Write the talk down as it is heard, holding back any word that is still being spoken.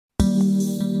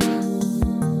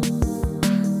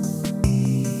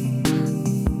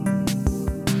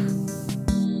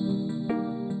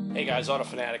guys,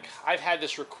 autofanatic. I've had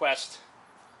this request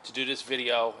to do this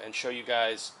video and show you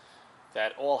guys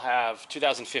that all have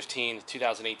 2015,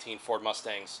 2018 Ford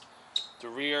Mustangs. The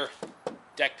rear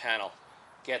deck panel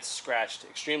gets scratched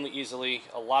extremely easily.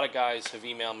 A lot of guys have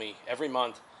emailed me every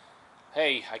month,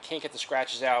 hey, I can't get the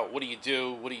scratches out. What do you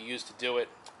do? What do you use to do it?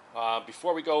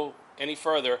 Before we go any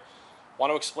further, I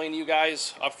want to explain to you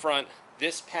guys up front,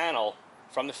 this panel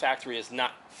from the factory is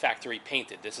not factory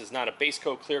painted. This is not a base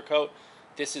coat, clear coat.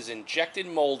 This is injected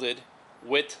molded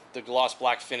with the gloss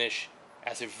black finish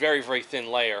as a very, very thin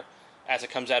layer as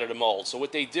it comes out of the mold. So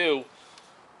what they do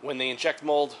when they inject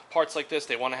mold parts like this,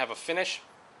 they want to have a finish.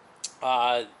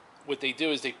 What they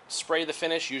do is they spray the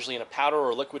finish, usually in a powder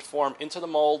or liquid form, into the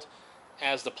mold.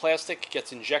 As the plastic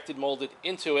gets injected molded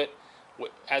into it,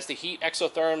 as the heat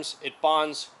exotherms, it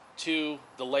bonds to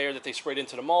the layer that they sprayed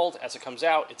into the mold. As it comes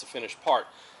out, it's a finished part.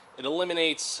 It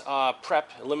eliminates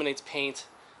prep, eliminates paint,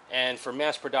 and for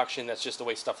mass production, that's just the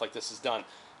way stuff like this is done.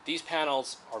 These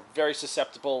panels are very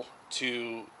susceptible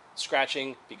to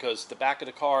scratching because the back of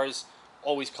the cars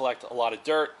always collect a lot of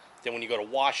dirt. Then when you go to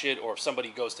wash it, or if somebody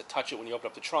goes to touch it when you open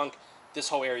up the trunk, this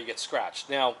whole area gets scratched.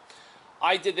 Now,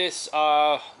 I did this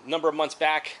a number of months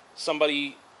back.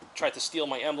 Somebody tried to steal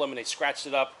my emblem and they scratched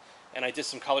it up, and I did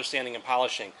some color sanding and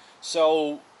polishing.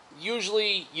 So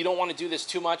usually you don't want to do this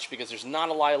too much because there's not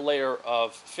a lot of layer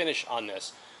of finish on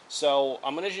this. So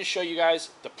I'm going to just show you guys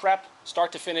the prep,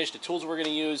 start to finish, the tools we're going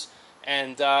to use,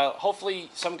 and hopefully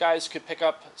some guys could pick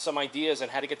up some ideas on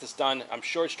how to get this done. I'm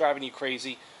sure it's driving you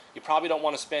crazy. You probably don't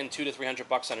want to spend $200 to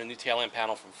 $300 on a new tail lamp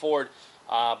panel from Ford.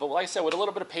 But like I said, with a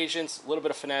little bit of patience, a little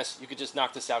bit of finesse, you could just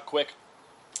knock this out quick.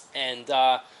 And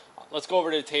let's go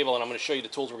over to the table, and I'm going to show you the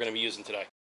tools we're going to be using today.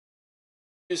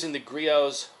 Using the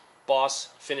Griot's Boss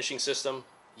finishing system,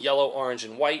 yellow, orange,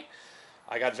 and white.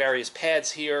 I got various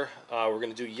pads here. We're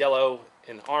going to do yellow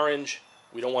and orange.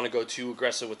 We don't want to go too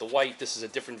aggressive with the white. This is a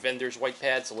different vendor's white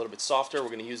pad. It's a little bit softer. We're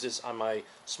going to use this on my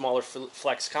smaller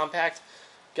Flex Compact.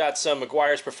 Got some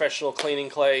Meguiar's Professional Cleaning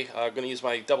Clay. I'm going to use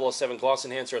my 007 Gloss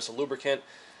Enhancer as a lubricant.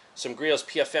 Some Griot's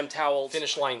PFM towels.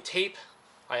 Finish line tape.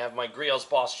 I have my Griot's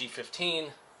Boss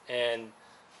G15. And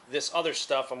this other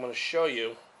stuff I'm going to show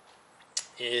you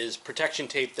is protection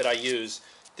tape that I use.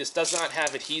 This does not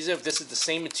have adhesive. This is the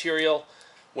same material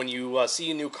when you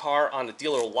see a new car on the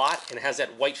dealer lot and it has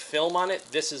that white film on it.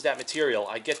 This is that material.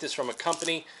 I get this from a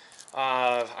company.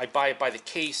 I buy it by the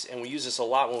case, and we use this a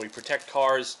lot when we protect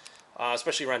cars,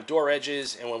 especially around door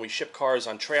edges, and when we ship cars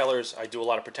on trailers. I do a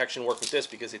lot of protection work with this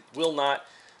because it will not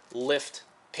lift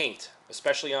paint,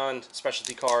 especially on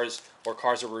specialty cars or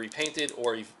cars that were repainted,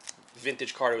 or a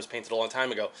vintage car that was painted a long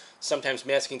time ago. Sometimes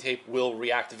masking tape will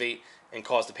reactivate and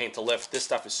cause the paint to lift. This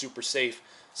stuff is super safe.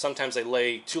 Sometimes I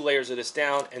lay 2 layers of this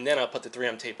down, and then I'll put the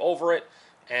 3M tape over it,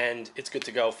 and it's good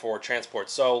to go for transport.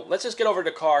 So let's just get over to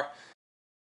the car.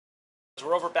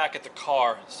 We're over back at the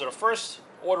car. So the first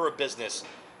order of business,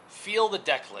 feel the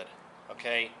deck lid,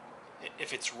 okay?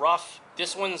 If it's rough,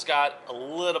 this one's got a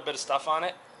little bit of stuff on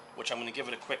it, which I'm going to give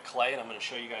it a quick clay, and I'm going to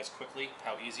show you guys quickly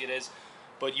how easy it is.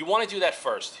 But you want to do that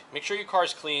first. Make sure your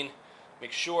car's clean.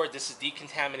 Make sure this is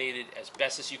decontaminated as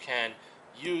best as you can.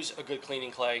 Use a good cleaning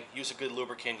clay. Use a good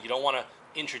lubricant. You don't want to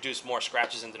introduce more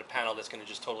scratches into the panel. That's going to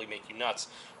just totally make you nuts.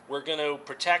 We're going to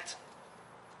protect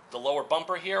the lower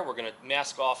bumper here. We're going to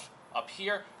mask off up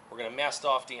here. We're going to mask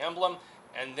off the emblem,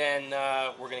 and then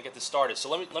we're going to get this started. So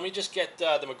let me just get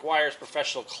the Meguiar's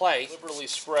Professional Clay. Liberally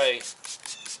spray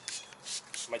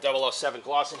my 007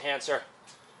 Gloss Enhancer.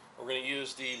 We're going to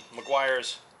use the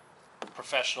Meguiar's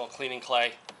Professional Cleaning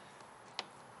Clay.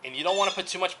 And you don't want to put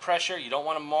too much pressure. You don't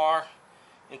want to mar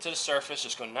into the surface.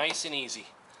 Just go nice and easy.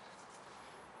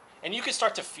 And you can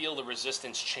start to feel the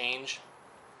resistance change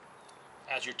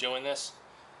as you're doing this.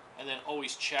 And then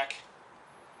always check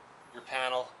your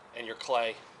panel and your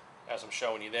clay as I'm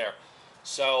showing you there.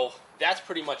 So that's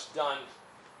pretty much done.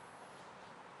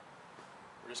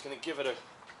 We're just going to give it a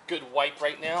good wipe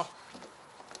right now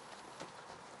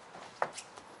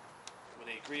with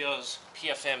a Griot's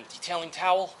PFM detailing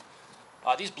towel.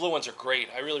 These blue ones are great.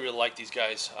 I really, really like these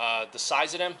guys. The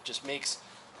size of them just makes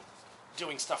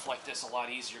doing stuff like this a lot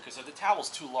easier, because if the towel's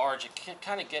too large, it can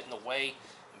kind of get in the way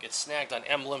and get snagged on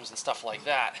emblems and stuff like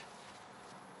that.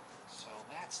 So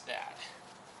that's that.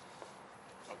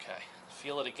 Okay,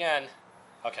 feel it again.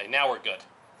 Okay, now we're good.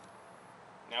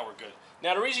 Now we're good.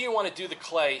 Now the reason you want to do the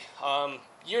clay,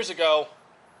 years ago,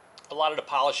 a lot of the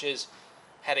polishes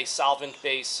had a solvent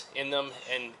base in them,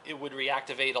 and it would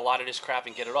reactivate a lot of this crap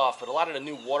and get it off. But a lot of the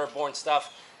new waterborne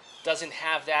stuff doesn't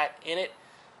have that in it.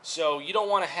 So you don't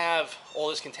want to have all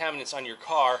this contaminants on your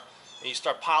car and you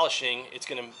start polishing, it's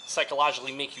going to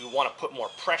psychologically make you want to put more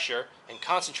pressure and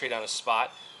concentrate on a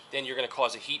spot. Then you're going to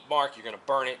cause a heat mark, you're going to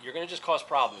burn it, you're going to just cause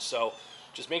problems. So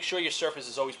just make sure your surface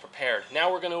is always prepared.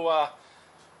 Now we're going to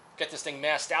get this thing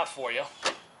masked out for you.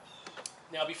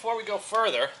 Now before we go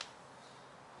further,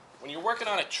 when you're working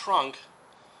on a trunk,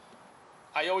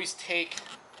 I always take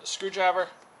a screwdriver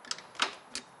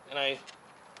and I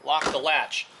lock the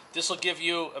latch. This will give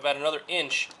you about another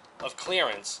inch of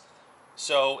clearance.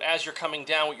 So as you're coming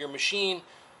down with your machine,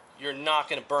 you're not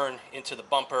going to burn into the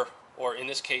bumper, or in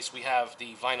this case we have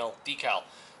the vinyl decal.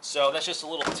 So that's just a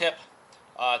little tip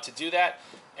to do that.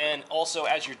 And also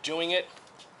as you're doing it,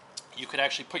 you could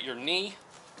actually put your knee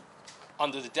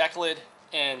under the deck lid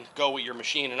and go with your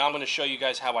machine. And I'm going to show you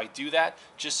guys how I do that,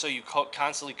 just so you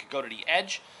constantly could go to the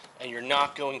edge and you're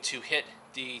not going to hit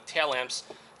the tail lamps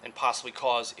and possibly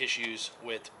cause issues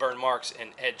with burn marks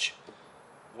and edge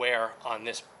wear on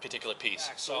this particular piece.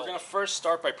 So we're going to first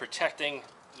start by protecting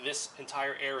this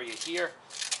entire area here.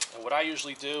 And what I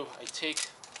usually do, I take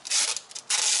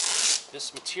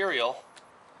this material,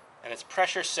 and it's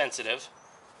pressure sensitive.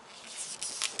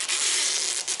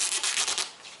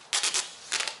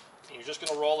 And you're just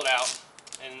going to roll it out,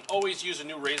 and always use a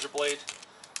new razor blade.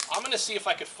 I'm going to see if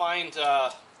I could find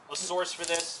a source for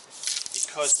this,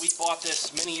 because we bought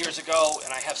this many years ago,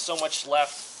 and I have so much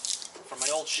left from my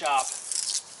old shop.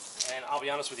 And I'll be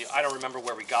honest with you, I don't remember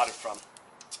where we got it from.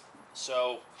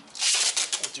 So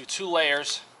we'll do 2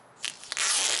 layers.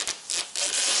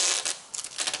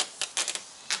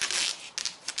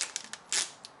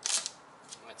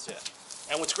 That's it.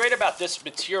 And what's great about this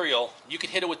material, you can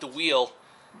hit it with the wheel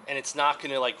and it's not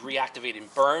going to like reactivate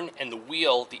and burn, and the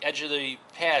wheel, the edge of the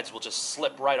pads will just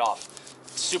slip right off.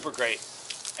 It's super great.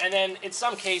 And then in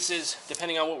some cases,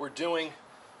 depending on what we're doing,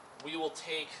 we will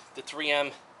take the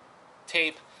 3M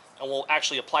tape and we'll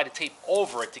actually apply the tape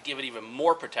over it to give it even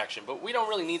more protection. But we don't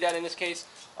really need that in this case.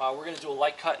 We're going to do a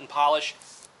light cut and polish.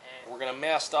 And we're going to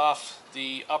mask off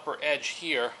the upper edge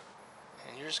here.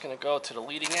 And you're just going to go to the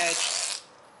leading edge,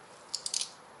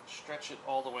 stretch it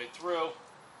all the way through.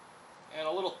 And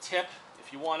a little tip,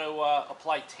 if you want to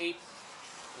apply tape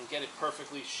and get it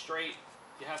perfectly straight,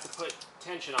 you have to put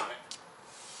tension on it.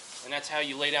 And that's how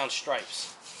you lay down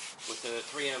stripes, with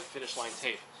the 3M finish line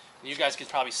tape. And you guys can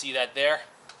probably see that there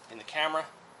in the camera.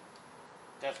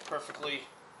 That's perfectly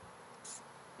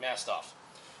masked off.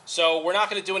 So we're not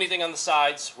going to do anything on the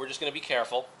sides. We're just going to be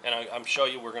careful. And I'm show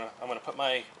you. I'm going to put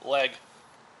my leg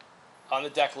on the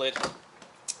deck lid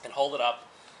and hold it up.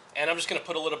 And I'm just going to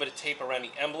put a little bit of tape around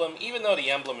the emblem, even though the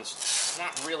emblem is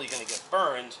not really going to get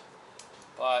burned.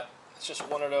 But it's just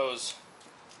one of those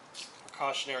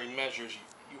precautionary measures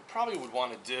you probably would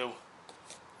want to do.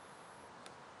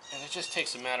 And it just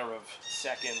takes a matter of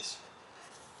seconds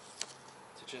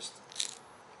to just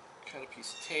cut a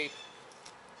piece of tape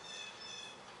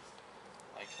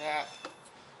like that.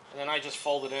 And then I just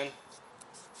fold it in,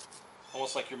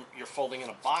 almost like you're folding in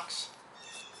a box.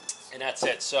 And that's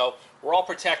it. So we're all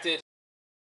protected.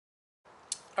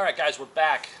 Alright guys, we're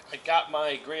back. I got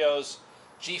my Griot's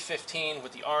G15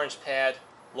 with the orange pad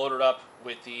loaded up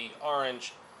with the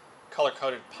orange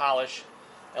color-coded polish.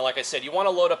 And like I said, you want to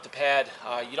load up the pad.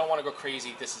 You don't want to go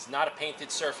crazy. This is not a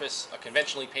painted surface, a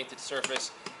conventionally painted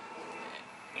surface.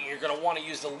 You're going to want to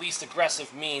use the least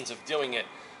aggressive means of doing it.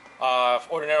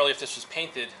 Ordinarily, if this was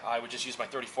painted, I would just use my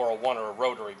 3401 or a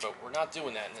rotary, but we're not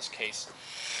doing that in this case.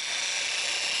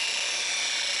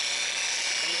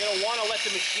 And you're going to want to let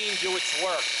the machine do its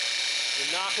work.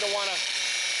 You're not going to want to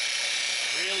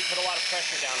really put a lot of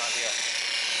pressure down on here.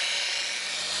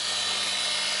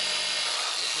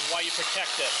 This is why you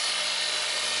protect this.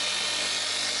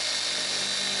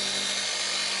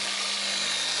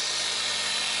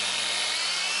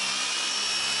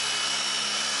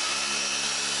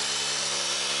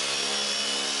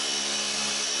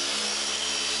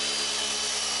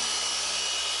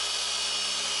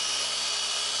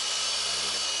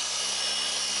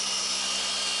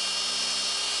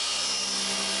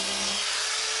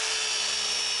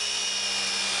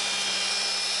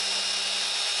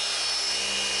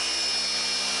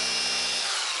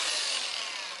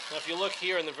 Now if you look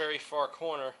here in the very far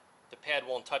corner, the pad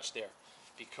won't touch there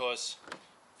because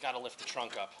you've got to lift the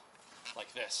trunk up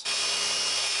like this.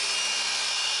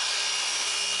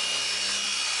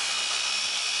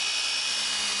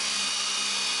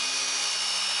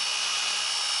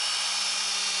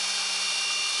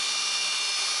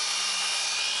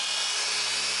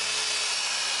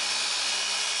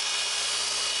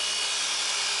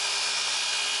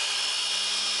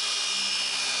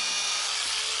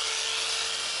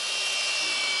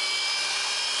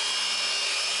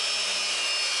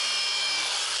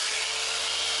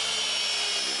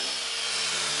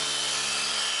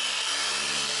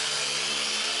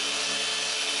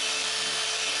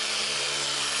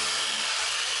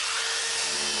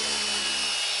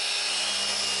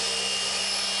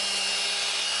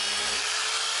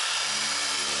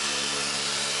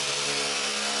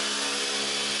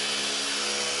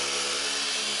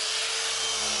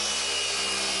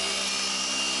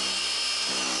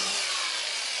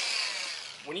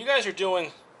 when you guys are doing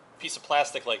a piece of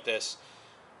plastic like this,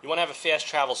 you want to have a fast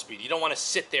travel speed. You don't want to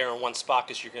sit there in one spot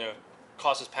because you're going to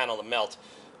cause this panel to melt.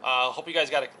 Hope you guys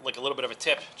got like a little bit of a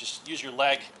tip. Just use your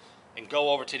leg and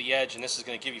go over to the edge, and this is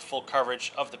going to give you full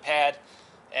coverage of the pad.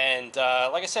 And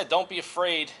like I said, don't be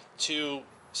afraid to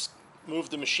move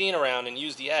the machine around and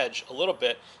use the edge a little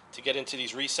bit to get into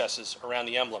these recesses around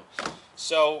the emblem.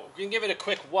 So we're going to give it a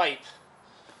quick wipe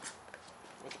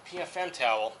with the PFM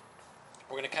towel.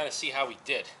 We're going to kind of see how we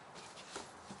did.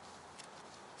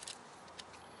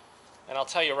 And I'll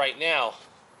tell you right now,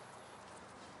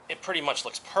 it pretty much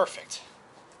looks perfect.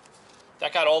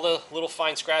 That got all the little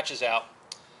fine scratches out.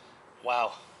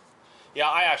 Wow. Yeah,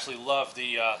 I actually love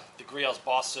the Griot's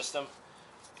Boss system.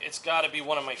 It's got to be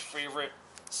one of my favorite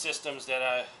systems that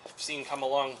I've seen come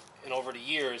along in over the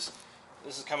years.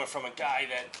 This is coming from a guy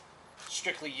that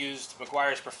strictly used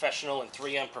Meguiar's Professional and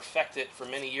 3M Perfected for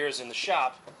many years in the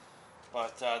shop.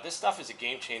 But this stuff is a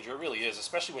game changer. It really is,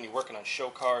 especially when you're working on show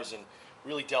cars and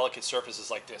really delicate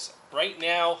surfaces like this. Right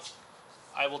now,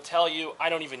 I will tell you, I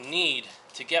don't even need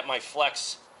to get my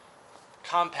Flex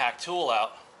compact tool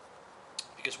out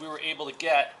because we were able to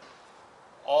get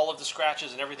all of the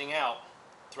scratches and everything out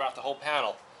throughout the whole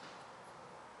panel.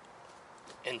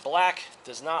 And black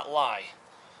does not lie.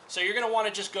 So you're going to want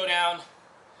to just go down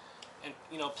and,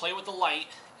 you know, play with the light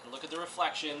and look at the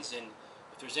reflections, and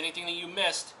if there's anything that you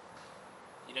missed,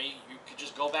 you know, you could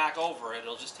just go back over it.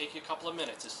 It'll just take you a couple of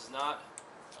minutes. This is not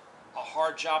a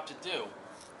hard job to do. And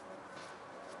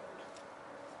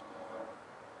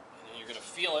then you're going to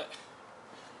feel it.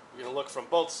 You're going to look from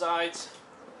both sides.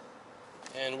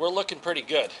 And we're looking pretty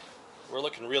good. We're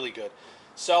looking really good.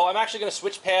 So I'm actually going to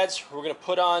switch pads. We're going to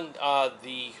put on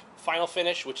the final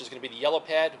finish, which is going to be the yellow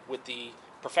pad with the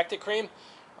Perfected cream.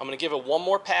 I'm going to give it one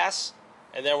more pass,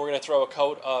 and then we're going to throw a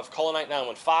coat of Colonite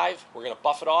 915. We're going to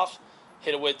buff it off,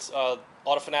 hit it with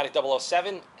autofanatic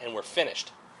 007, and we're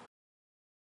finished.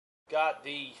 Got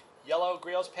the yellow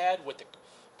Griot's pad with the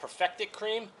Perfected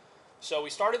cream. So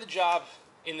we started the job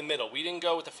in the middle. We didn't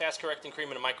go with the fast correcting cream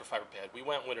and a microfiber pad. We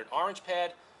went with an orange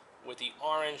pad with the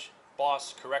orange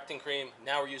Boss correcting cream.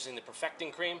 Now we're using the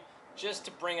Perfecting cream just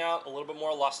to bring out a little bit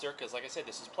more luster, because like I said,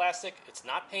 this is plastic, it's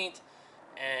not paint,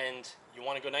 and you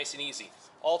want to go nice and easy.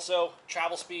 Also,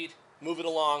 travel speed, move it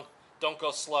along, don't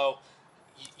go slow.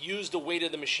 Use the weight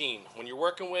of the machine. When you're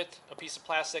working with a piece of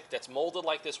plastic that's molded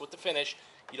like this with the finish,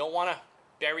 you don't want to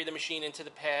bury the machine into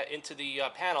the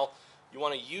panel. You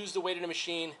want to use the weight of the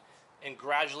machine and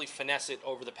gradually finesse it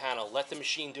over the panel. Let the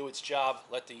machine do its job.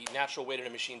 Let the natural weight of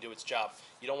the machine do its job.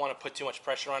 You don't want to put too much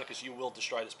pressure on it because you will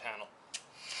destroy this panel.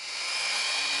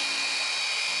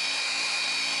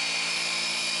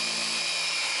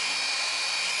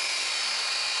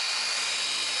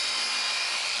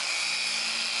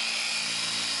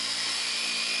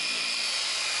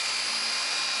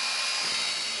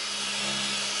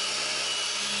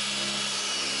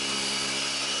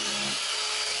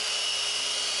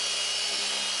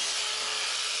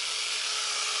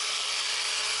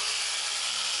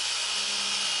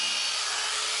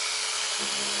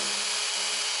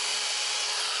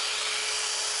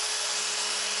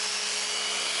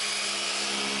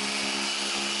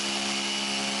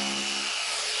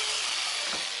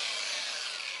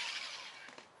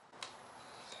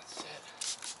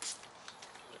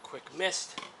 Quick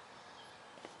mist.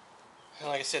 And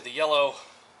like I said, the yellow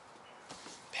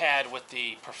pad with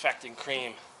the Perfecting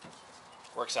cream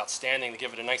works outstanding to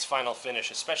give it a nice final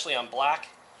finish, especially on black.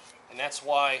 And that's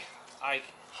why I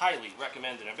highly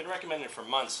recommend it. I've been recommending it for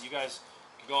months. You guys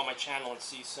can go on my channel and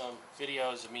see some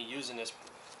videos of me using this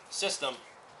system.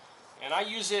 And I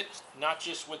use it not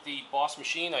just with the Boss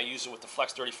machine, I use it with the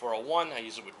Flex 3401, I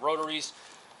use it with rotaries,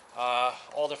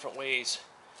 all different ways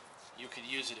you could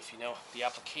use it if you know the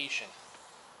application.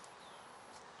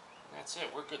 And that's it,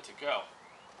 we're good to go.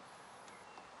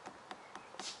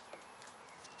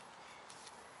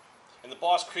 And the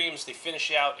Boss creams, they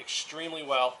finish out extremely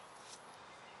well.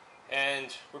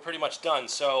 And we're pretty much done.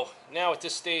 So now at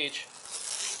this stage,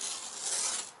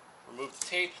 remove the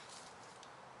tape.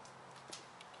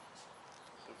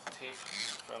 Remove the tape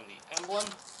from the emblem.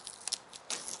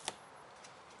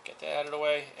 Get that out of the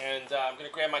way. And I'm going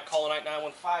to grab my Colonite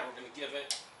 915. We're going to give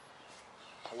it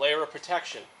a layer of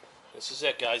protection. This is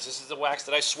it, guys. This is the wax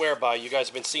that I swear by. You guys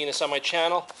have been seeing this on my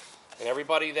channel. And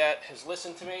everybody that has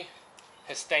listened to me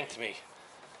has thanked me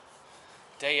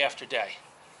day after day,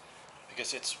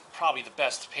 because it's probably the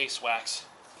best paste wax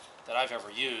that I've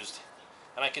ever used,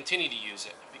 and I continue to use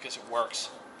it because it works.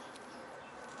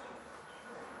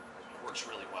 It works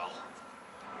really well.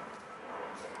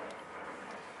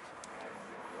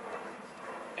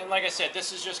 And like I said,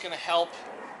 this is just going to help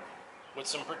with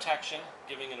some protection,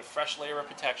 giving it a fresh layer of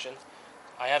protection.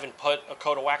 I haven't put a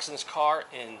coat of wax in this car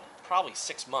in probably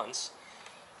 6 months.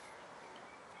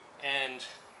 And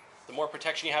the more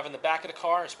protection you have in the back of the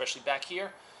car, especially back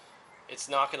here, it's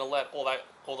not going to let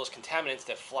all those contaminants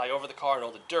that fly over the car and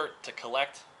all the dirt to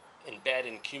collect, embed,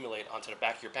 and accumulate onto the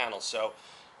back of your panels. So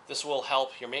this will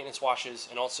help your maintenance washes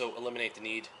and also eliminate the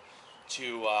need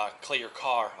to clean your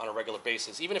car on a regular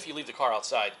basis, even if you leave the car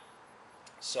outside.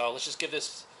 So let's just give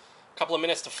this a couple of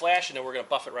minutes to flash, and then we're going to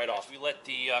buff it right off. We let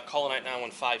the Colonite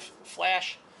 915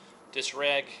 flash. This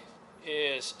rag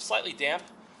is slightly damp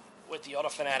with the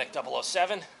autofanatic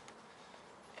 007.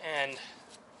 And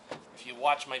if you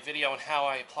watch my video on how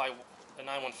I apply the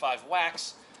 915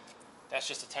 wax, that's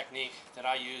just a technique that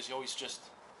I use. You always just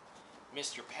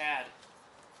mist your pad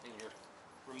and your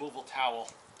removal towel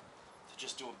to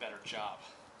just do a better job.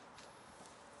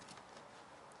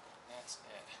 That's it.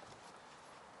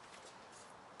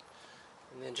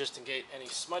 And then just to get any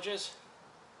smudges,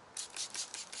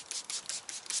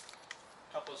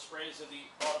 a couple of sprays of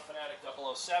the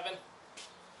autofanatic 007.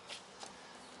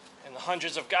 And the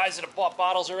hundreds of guys that have bought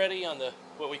bottles already on the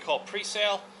what we call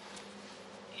pre-sale,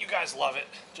 you guys love it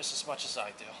just as much as I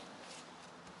do.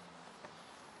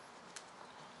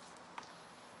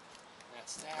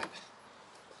 That's that.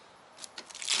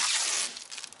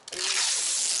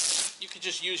 You could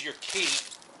just use your key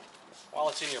while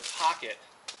it's in your pocket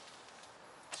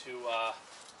to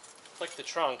click the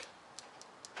trunk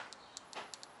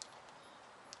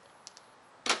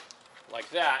like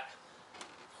that.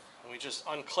 And we just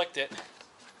unclicked it,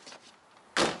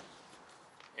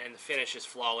 and the finish is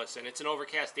flawless. And it's an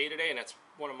overcast day today, and that's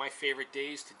one of my favorite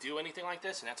days to do anything like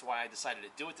this, and that's why I decided to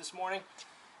do it this morning.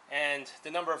 And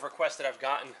the number of requests that I've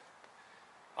gotten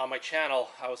on my channel,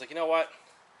 I was like, you know what,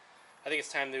 I think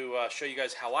it's time to show you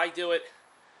guys how I do it.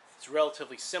 It's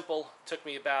relatively simple. It took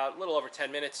me about a little over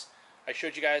 10 minutes. I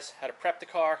showed you guys how to prep the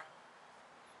car,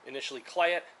 initially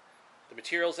clay it, the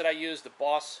materials that I use, the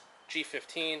Boss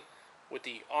G15 with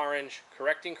the orange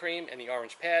correcting cream and the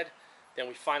orange pad. Then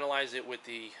we finalize it with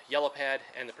the yellow pad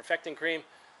and the perfecting cream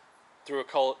through a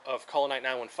coat of Colonite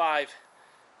 915.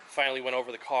 Finally went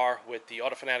over the car with the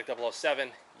autofanatic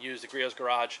 007, used the Griot's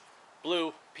Garage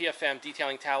blue PFM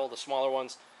detailing towel, the smaller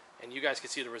ones, and you guys can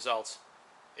see the results.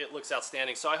 It looks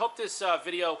outstanding. So I hope this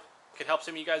video could help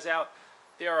some of you guys out.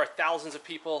 There are thousands of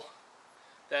people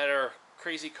that are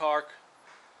crazy car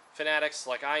fanatics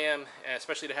like I am, and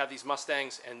especially to have these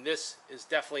Mustangs, and this is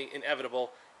definitely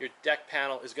inevitable. Your deck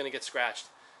panel is going to get scratched.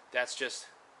 That's just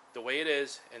the way it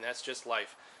is, and that's just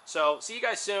life. So see you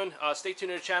guys soon. Stay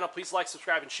tuned to the channel. Please like,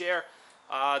 subscribe, and share.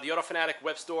 The AutoFanatic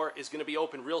web store is going to be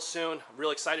open real soon. I'm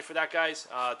real excited for that, guys.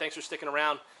 Thanks for sticking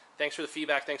around. Thanks for the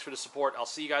feedback. Thanks for the support. I'll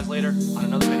see you guys later on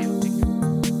another video. Take care.